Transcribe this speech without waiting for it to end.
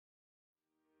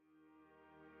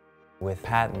With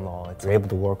patent law, you're able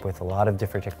to work with a lot of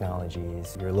different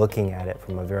technologies. You're looking at it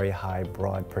from a very high,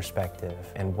 broad perspective.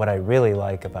 And what I really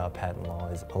like about patent law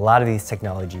is a lot of these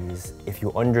technologies, if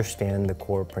you understand the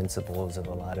core principles of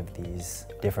a lot of these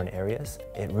different areas,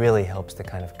 it really helps to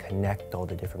kind of connect all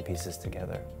the different pieces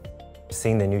together.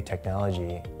 Seeing the new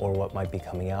technology or what might be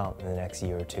coming out in the next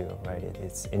year or two, right?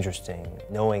 It's interesting.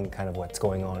 Knowing kind of what's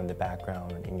going on in the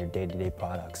background in your day-to-day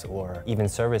products or even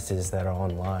services that are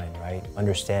online, right?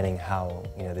 Understanding how,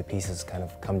 the pieces kind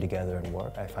of come together and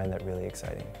work, I find that really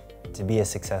exciting. To be a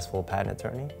successful patent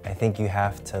attorney, I think you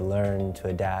have to learn to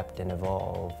adapt and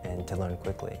evolve and to learn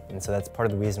quickly. And so that's part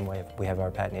of the reason why we have our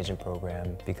patent agent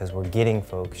program, because we're getting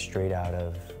folks straight out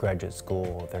of graduate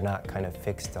school. They're not kind of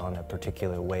fixed on a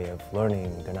particular way of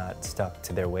learning. They're not stuck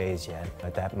to their ways yet.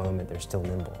 At that moment, they're still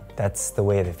nimble. That's the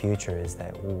way of the future, is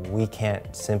that we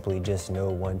can't simply just know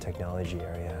one technology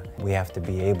area. We have to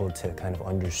be able to kind of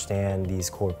understand these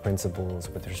core principles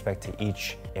with respect to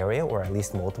each area, or at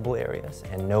least multiple areas,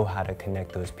 and know how to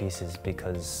connect those pieces,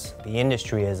 because the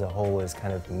industry as a whole is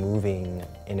kind of moving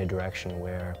in a direction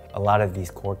where a lot of these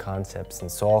core concepts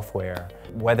and software,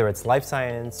 whether it's life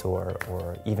science or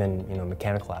even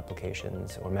mechanical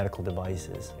applications or medical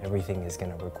devices, everything is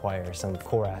going to require some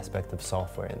core aspect of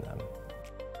software in them.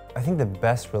 I think the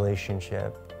best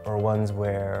relationship are ones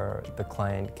where the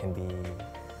client can be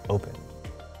open,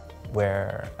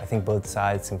 where I think both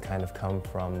sides can kind of come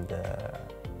from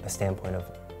a standpoint of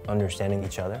understanding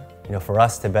each other. For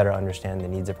us to better understand the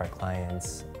needs of our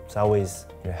clients, it's always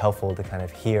helpful to kind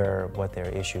of hear what their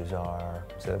issues are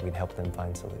so that we can help them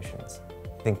find solutions.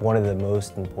 I think one of the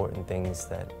most important things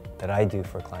that I do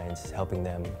for clients is helping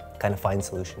them kind of find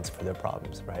solutions for their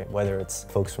problems, right? Whether it's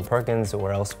folks from Perkins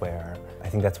or elsewhere, I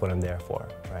think that's what I'm there for,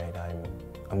 right?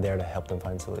 I'm there to help them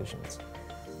find solutions.